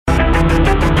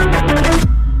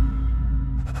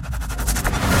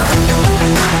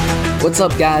What's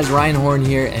up, guys? Ryan Horn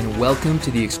here, and welcome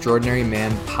to the Extraordinary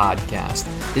Man Podcast.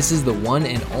 This is the one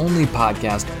and only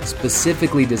podcast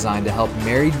specifically designed to help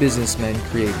married businessmen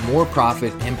create more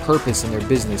profit and purpose in their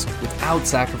business without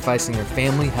sacrificing their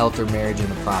family, health, or marriage in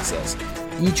the process.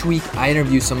 Each week, I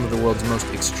interview some of the world's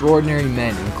most extraordinary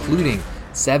men, including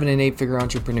 7- and 8-figure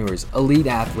entrepreneurs, elite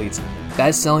athletes,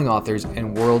 best-selling authors,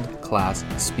 and world-class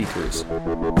speakers.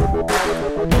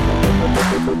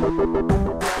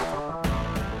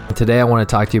 Today I want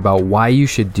to talk to you about why you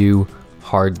should do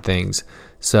hard things.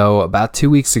 So about 2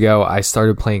 weeks ago, I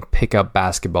started playing pickup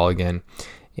basketball again,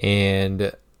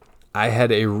 and I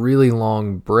had a really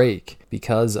long break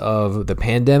because of the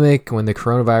pandemic when the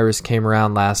coronavirus came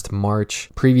around last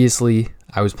March. Previously,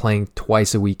 I was playing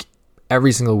twice a week,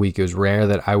 every single week. It was rare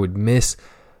that I would miss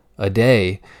a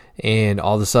day, and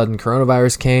all of a sudden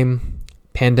coronavirus came.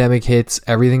 Pandemic hits,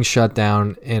 everything shut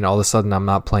down, and all of a sudden I'm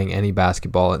not playing any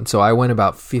basketball. And so I went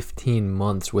about 15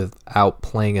 months without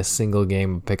playing a single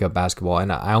game of pickup basketball, and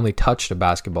I only touched a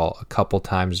basketball a couple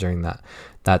times during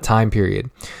that time period.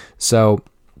 So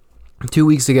 2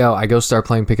 weeks ago, I go start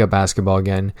playing pickup basketball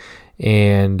again,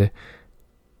 and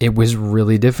it was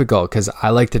really difficult because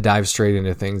I like to dive straight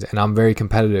into things, and I'm very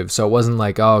competitive. So it wasn't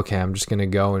like, oh, okay, I'm just going to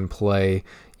go and play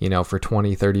for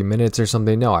 20, 30 minutes or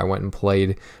something. No, I went and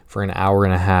played for an hour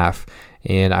and a half,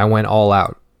 and I went all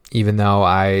out, even though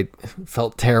I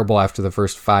felt terrible after the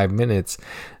first 5 minutes.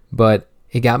 But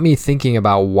it got me thinking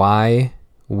about why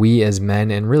we as men,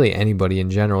 and really anybody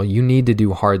in general, you need to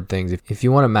do hard things. If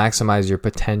you want to maximize your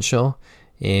potential,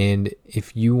 and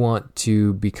if you want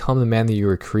to become the man that you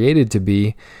were created to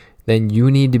be, then you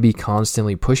need to be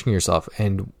constantly pushing yourself,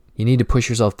 and you need to push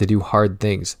yourself to do hard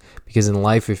things. Because in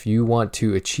life, if you want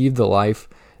to achieve the life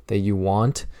that you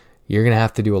want, you're going to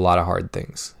have to do a lot of hard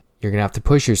things. You're going to have to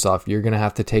push yourself. You're going to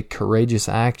have to take courageous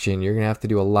action. You're going to have to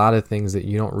do a lot of things that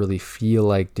you don't really feel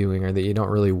like doing or that you don't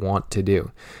really want to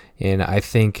do. And I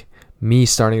think me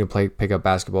starting to play pickup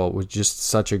basketball was just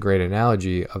such a great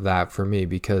analogy of that for me,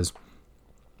 because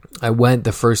I went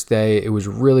the first day. It was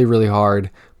really, really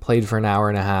hard. Played for an hour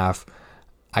and a half.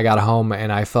 I got home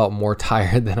and I felt more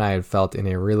tired than I had felt in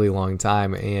a really long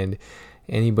time. And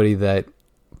anybody that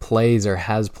plays or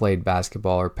has played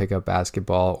basketball or pickup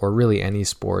basketball or really any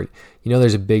sport,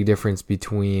 there's a big difference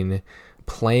between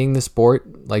playing the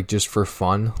sport, like just for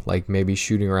fun, like maybe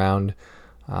shooting around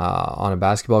on a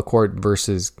basketball court,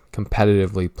 versus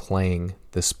competitively playing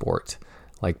the sport,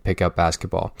 like pickup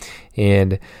basketball.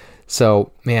 And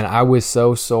so, man, I was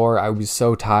so sore. I was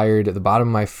so tired. At the bottom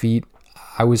of my feet,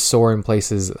 I was sore in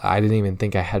places I didn't even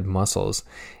think I had muscles.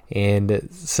 And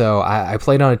so I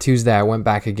played on a Tuesday. I went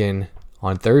back again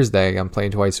on Thursday. I'm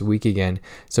playing twice a week again.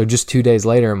 So just 2 days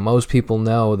later, most people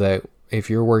know that if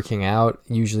you're working out,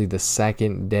 usually the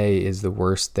second day is the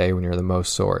worst day when you're the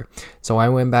most sore. So I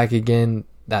went back again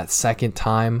that second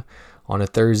time on a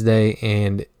Thursday,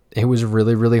 and it was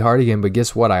really, really hard again. But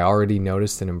guess what? I already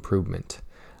noticed an improvement.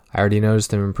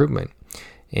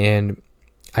 And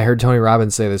I heard Tony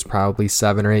Robbins say this probably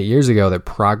 7 or 8 years ago, that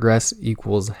progress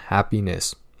equals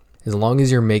happiness. As long as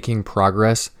you're making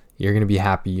progress, you're going to be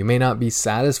happy. You may not be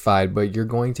satisfied, but you're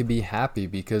going to be happy,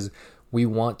 because we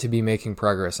want to be making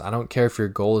progress. I don't care if your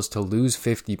goal is to lose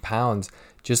 50 pounds,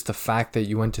 just the fact that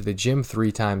you went to the gym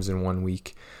 3 times in 1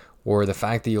 week, or the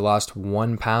fact that you lost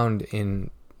 1 pound in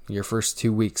your first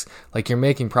 2 weeks. Like, you're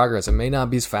making progress. It may not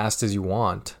be as fast as you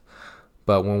want,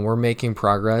 but when we're making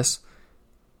progress,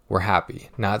 we're happy.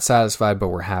 Not satisfied, but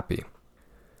we're happy.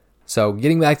 So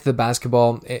getting back to the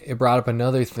basketball, it brought up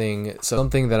another thing. So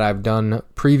something that I've done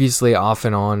previously off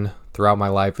and on throughout my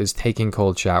life is taking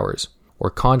cold showers, or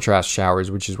contrast showers,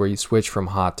 which is where you switch from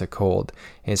hot to cold.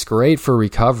 And it's great for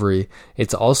recovery.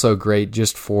 It's also great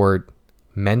just for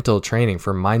mental training,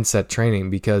 for mindset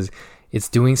training, because it's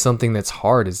doing something that's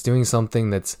hard. It's doing something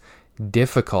that's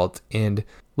difficult. And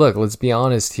look, let's be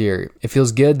honest here. It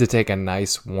feels good to take a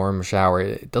nice warm shower.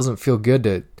 It doesn't feel good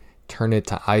to turn it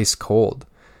to ice cold.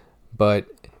 But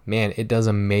man, it does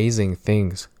amazing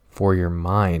things for your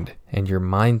mind and your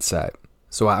mindset.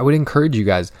 So I would encourage you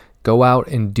guys, go out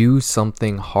and do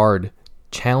something hard.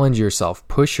 Challenge yourself,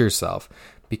 push yourself,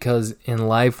 because in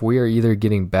life we are either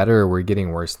getting better or we're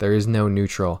getting worse. There is no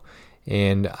neutral.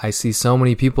 And I see so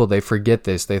many people, they forget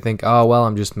this. They think, oh, well,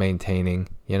 I'm just maintaining.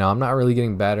 I'm not really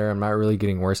getting better. I'm not really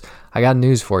getting worse. I got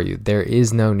news for you. There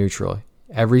is no neutral.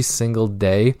 Every single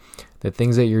day, the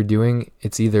things that you're doing,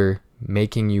 it's either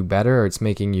making you better or it's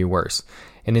making you worse.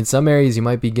 And in some areas, you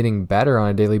might be getting better on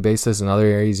a daily basis. In other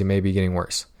areas, you may be getting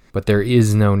worse. But there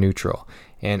is no neutral.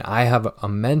 And I have a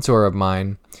mentor of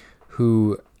mine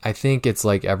who I think it's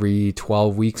like every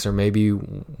 12 weeks or maybe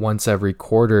once every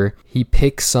quarter, he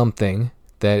picks something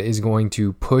that is going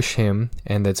to push him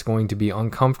and that's going to be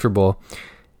uncomfortable,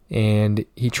 and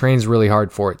he trains really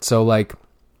hard for it. So like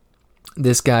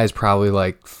this guy is probably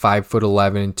like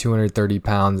 5'11" and 230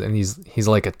 pounds, and he's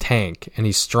like a tank, and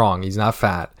he's strong. He's not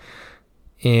fat.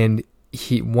 And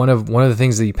one of the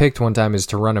things that he picked one time is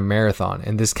to run a marathon.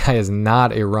 And this guy is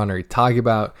not a runner. Talk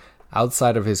about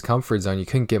outside of his comfort zone. You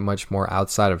couldn't get much more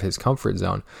outside of his comfort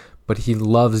zone. But he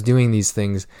loves doing these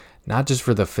things, not just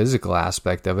for the physical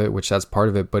aspect of it, which that's part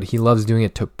of it, but he loves doing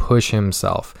it to push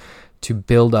himself, to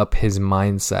build up his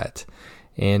mindset,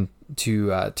 and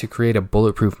to create a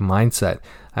bulletproof mindset.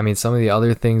 I mean, some of the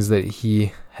other things that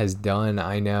he has done,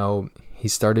 I know he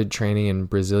started training in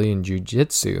Brazilian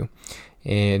Jiu-Jitsu,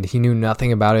 and he knew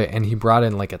nothing about it, and he brought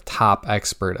in like a top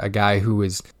expert, a guy who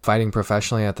was fighting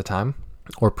professionally at the time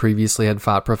or previously had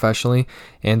fought professionally.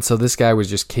 And so this guy was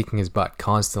just kicking his butt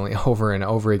constantly over and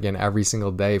over again every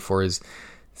single day for his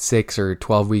 6 or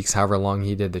 12 weeks, however long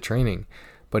he did the training.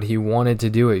 But he wanted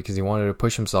to do it because he wanted to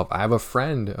push himself. I have a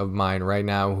friend of mine right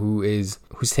now who's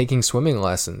taking swimming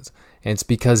lessons, and it's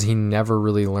because he never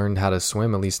really learned how to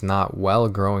swim, at least not well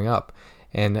growing up.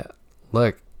 And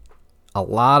look, a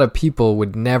lot of people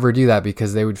would never do that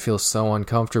because they would feel so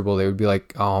uncomfortable. They would be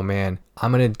like, oh man,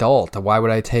 I'm an adult. Why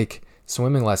would I take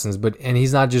swimming lessons? And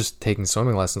he's not just taking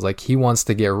swimming lessons. Like, he wants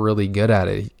to get really good at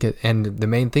it. And the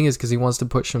main thing is because he wants to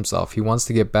push himself. He wants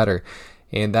to get better.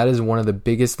 And that is one of the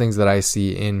biggest things that I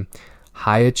see in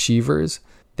high achievers.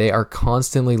 They are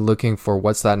constantly looking for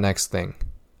what's that next thing.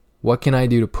 What can I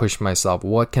do to push myself?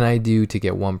 What can I do to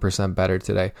get 1% better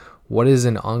today? What is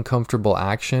an uncomfortable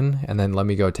action? And then let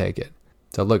me go take it.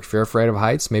 So look, if you're afraid of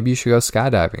heights, maybe you should go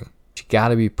skydiving. You got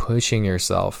to be pushing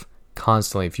yourself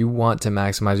constantly. If you want to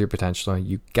maximize your potential,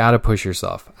 you got to push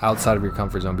yourself outside of your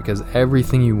comfort zone, because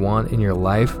everything you want in your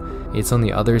life, it's on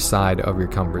the other side of your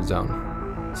comfort zone.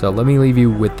 So let me leave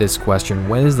you with this question.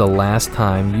 When is the last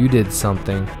time you did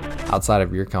something outside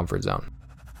of your comfort zone?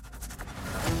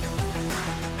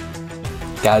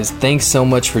 Guys, thanks so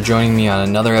much for joining me on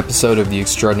another episode of the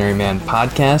Extraordinary Man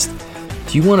podcast.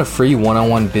 Do you want a free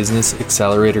one-on-one business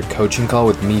accelerator coaching call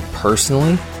with me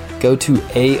personally? Go to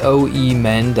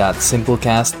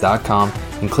aoemen.simplecast.com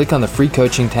and click on the free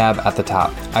coaching tab at the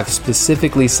top. I've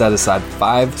specifically set aside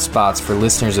 5 spots for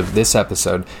listeners of this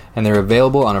episode, and they're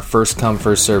available on a first-come,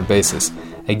 first-served basis.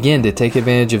 Again, to take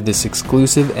advantage of this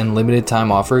exclusive and limited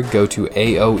time offer, go to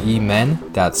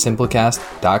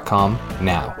aoemen.simplecast.com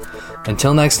now.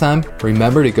 Until next time,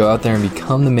 remember to go out there and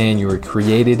become the man you were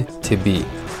created to be.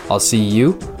 I'll see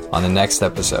you on the next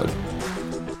episode.